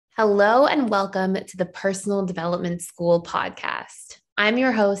Hello and welcome to the Personal Development School podcast. I'm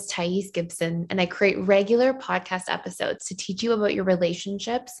your host, Thais Gibson, and I create regular podcast episodes to teach you about your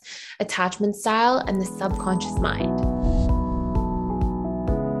relationships, attachment style, and the subconscious mind.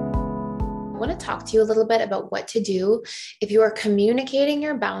 I want to talk to you a little bit about what to do if you are communicating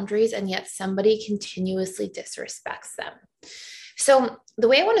your boundaries and yet somebody continuously disrespects them. So, the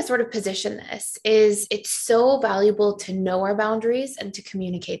way I want to sort of position this is it's so valuable to know our boundaries and to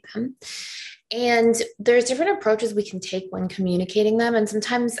communicate them. And there's different approaches we can take when communicating them. And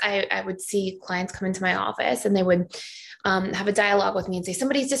sometimes I would see clients come into my office and they would have a dialogue with me and say,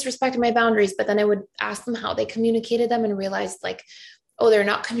 somebody's disrespecting my boundaries. But then I would ask them how they communicated them and realized, like, oh, they're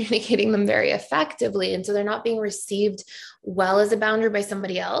not communicating them very effectively. And so they're not being received well as a boundary by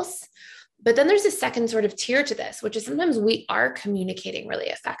somebody else. But then there's a second sort of tier to this, which is sometimes we are communicating really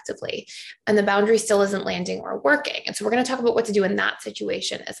effectively and the boundary still isn't landing or working. And so we're going to talk about what to do in that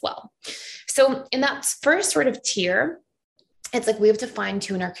situation as well. So in that first sort of tier, it's like we have to fine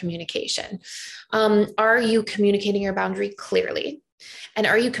tune our communication. Are you communicating your boundary clearly? And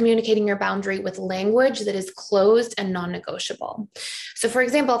are you communicating your boundary with language that is closed and non-negotiable? So for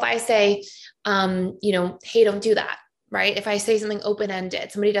example, if I say, hey, don't do that. Right? If I say something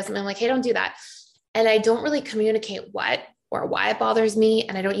open-ended, somebody does something, I'm like, hey, don't do that. And I don't really communicate what or why it bothers me.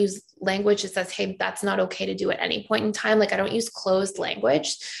 And I don't use language that says, hey, that's not okay to do at any point in time. Like I don't use closed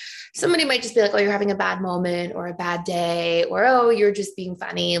language. Somebody might just be like, oh, you're having a bad moment or a bad day, or, oh, you're just being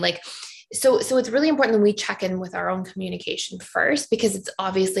funny. So it's really important that we check in with our own communication first, because it's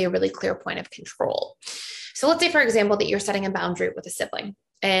obviously a really clear point of control. So let's say, for example, that you're setting a boundary with a sibling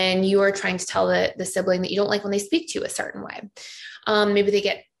and you are trying to tell the sibling that you don't like when they speak to you a certain way. Maybe they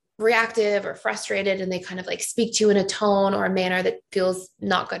get reactive or frustrated and they kind of like speak to you in a tone or a manner that feels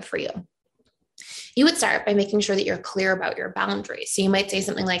not good for you. You would start by making sure that you're clear about your boundaries. So you might say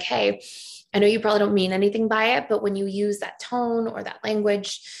something like, hey, I know you probably don't mean anything by it, but when you use that tone or that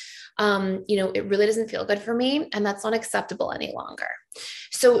language, it really doesn't feel good for me. And that's not acceptable any longer.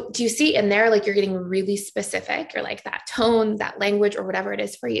 So do you see in there, like you're getting really specific, or like that tone, that language, or whatever it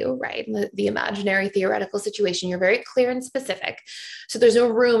is for you, right? In the imaginary theoretical situation, you're very clear and specific. So there's no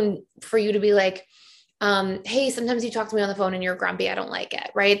room for you to be like, hey, sometimes you talk to me on the phone and you're grumpy. I don't like it.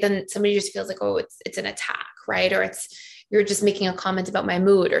 Right. Then somebody just feels like, oh, it's an attack. Right. Or you're just making a comment about my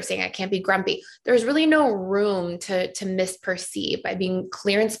mood or saying I can't be grumpy. There's really no room to misperceive by being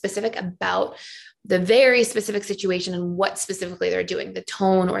clear and specific about the very specific situation and what specifically they're doing, the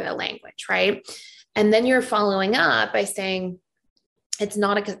tone or the language, right? And then you're following up by saying, it's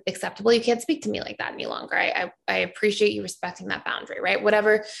not acceptable. You can't speak to me like that any longer. I appreciate you respecting that boundary, right?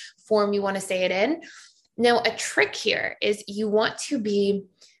 Whatever form you want to say it in. Now, a trick here is you want to be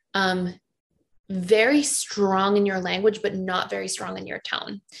very strong in your language, but not very strong in your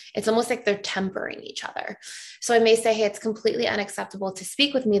tone. It's almost like they're tempering each other. So I may say, hey, it's completely unacceptable to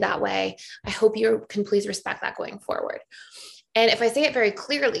speak with me that way. I hope you can please respect that going forward. And if I say it very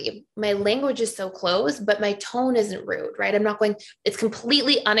clearly, my language is so close, but my tone isn't rude, right? I'm not going, it's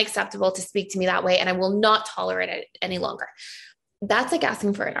completely unacceptable to speak to me that way, and I will not tolerate it any longer. That's like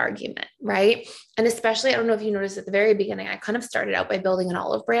asking for an argument, right? And especially, I don't know if you noticed at the very beginning, I kind of started out by building an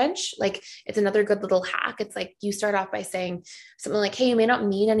olive branch. Like it's another good little hack. It's like you start off by saying something like, hey, you may not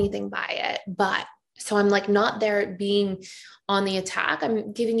mean anything by it, but so I'm like not there being on the attack.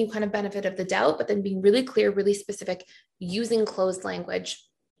 I'm giving you kind of benefit of the doubt, but then being really clear, really specific, using closed language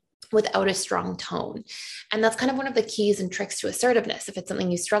without a strong tone. And that's kind of one of the keys and tricks to assertiveness. If it's something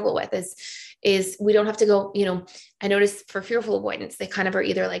you struggle with, is we don't have to go, I notice for fearful avoidance, they kind of are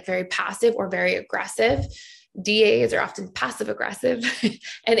either like very passive or very aggressive. DAs are often passive aggressive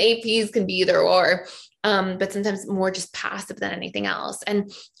and APs can be either or, but sometimes more just passive than anything else.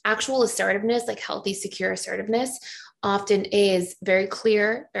 And actual assertiveness, like healthy, secure assertiveness, often is very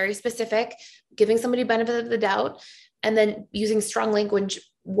clear, very specific, giving somebody benefit of the doubt, and then using strong language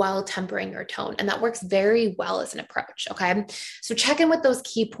while tempering your tone. And that works very well as an approach. Okay. So check in with those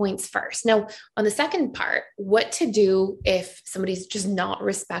key points first. Now, on the second part, what to do if somebody's just not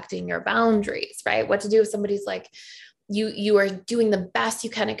respecting your boundaries, right? What to do if somebody's like, you are doing the best you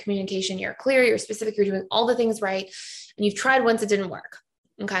can in communication. You're clear, you're specific, you're doing all the things right. And you've tried once, it didn't work.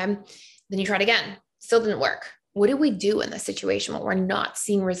 Okay. Then you tried again, still didn't work. What do we do in this situation when we're not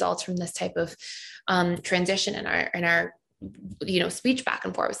seeing results from this type of transition in our speech back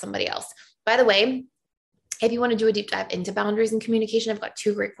and forth with somebody else? By the way, if you want to do a deep dive into boundaries and communication, I've got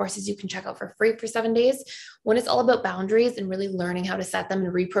 2 great courses you can check out for free for 7 days. One is all about boundaries and really learning how to set them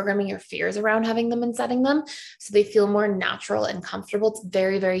and reprogramming your fears around having them and setting them so they feel more natural and comfortable. It's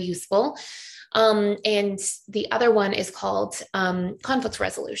very, very useful. And the other one is called conflict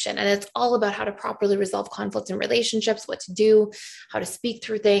resolution. And it's all about how to properly resolve conflict in relationships, what to do, how to speak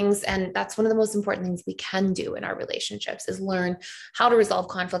through things. And that's one of the most important things we can do in our relationships is learn how to resolve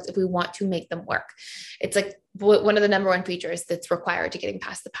conflict if we want to make them work. It's like one of the number one features that's required to getting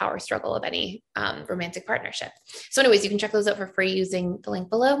past the power struggle of any romantic partnership. So anyways, you can check those out for free using the link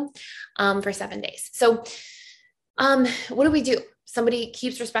below for 7 days. So what do we do? Somebody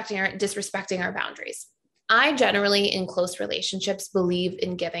keeps disrespecting our boundaries. I generally, in close relationships, believe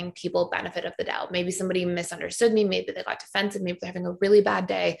in giving people benefit of the doubt. Maybe somebody misunderstood me. Maybe they got defensive. Maybe they're having a really bad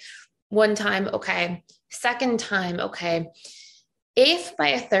day. One time, okay. Second time, okay. If by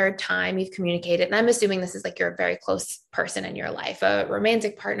a third time you've communicated, and I'm assuming this is like you're a very close person in your life, a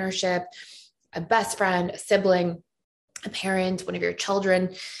romantic partnership, a best friend, a sibling, a parent, one of your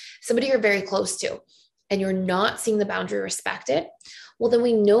children, somebody you're very close to, and you're not seeing the boundary respected, well, then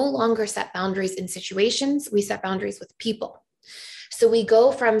we no longer set boundaries in situations, we set boundaries with people. So we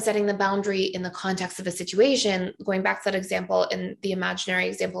go from setting the boundary in the context of a situation, going back to that example in the imaginary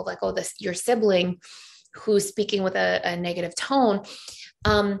example of like, oh, this your sibling who's speaking with a negative tone,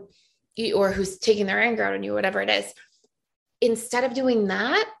 or who's taking their anger out on you, whatever it is. Instead of doing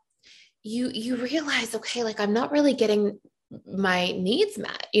that, you realize, okay, like I'm not really getting my needs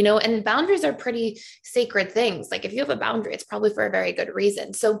met, and boundaries are pretty sacred things. Like if you have a boundary, it's probably for a very good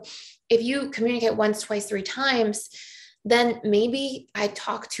reason. So if you communicate once, twice, 3 times, then maybe I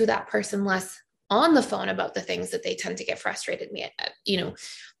talk to that person less on the phone about the things that they tend to get frustrated with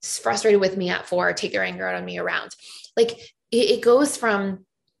me at for, take their anger out on me around. Like it goes from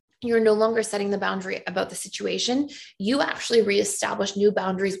you're no longer setting the boundary about the situation. You actually reestablish new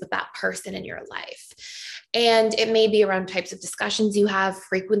boundaries with that person in your life. And it may be around types of discussions you have,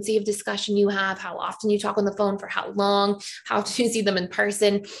 frequency of discussion you have, how often you talk on the phone, for how long, how often you see them in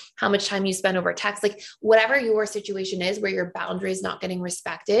person, how much time you spend over text, like whatever your situation is where your boundary is not getting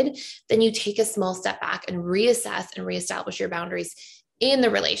respected, then you take a small step back and reassess and reestablish your boundaries in the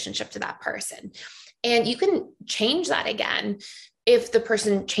relationship to that person. And you can change that again if the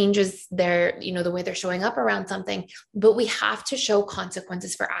person changes their, the way they're showing up around something, but we have to show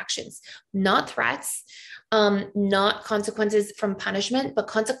consequences for actions, not threats, not consequences from punishment, but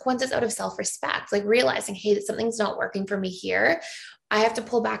consequences out of self-respect, like realizing, hey, that something's not working for me here. I have to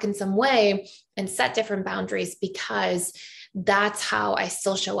pull back in some way and set different boundaries because that's how I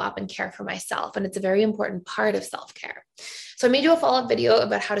still show up and care for myself. And it's a very important part of self-care. So I made you a follow-up video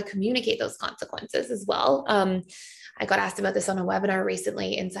about how to communicate those consequences as well. I got asked about this on a webinar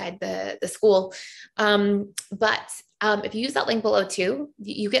recently inside the school. But if you use that link below too,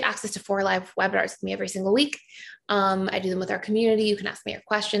 you get access to 4 live webinars with me every single week. I do them with our community. You can ask me your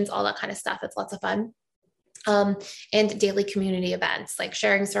questions, all that kind of stuff. It's lots of fun. And daily community events like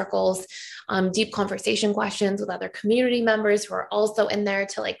sharing circles, deep conversation questions with other community members who are also in there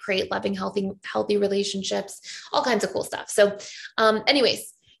to like create loving, healthy relationships, all kinds of cool stuff. So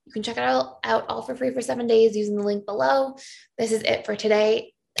anyways, you can check it out all for free for 7 days using the link below. This is it for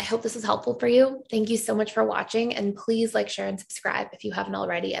today. I hope this was helpful for you. Thank you so much for watching, and please like, share, and subscribe if you haven't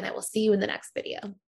already, and I will see you in the next video.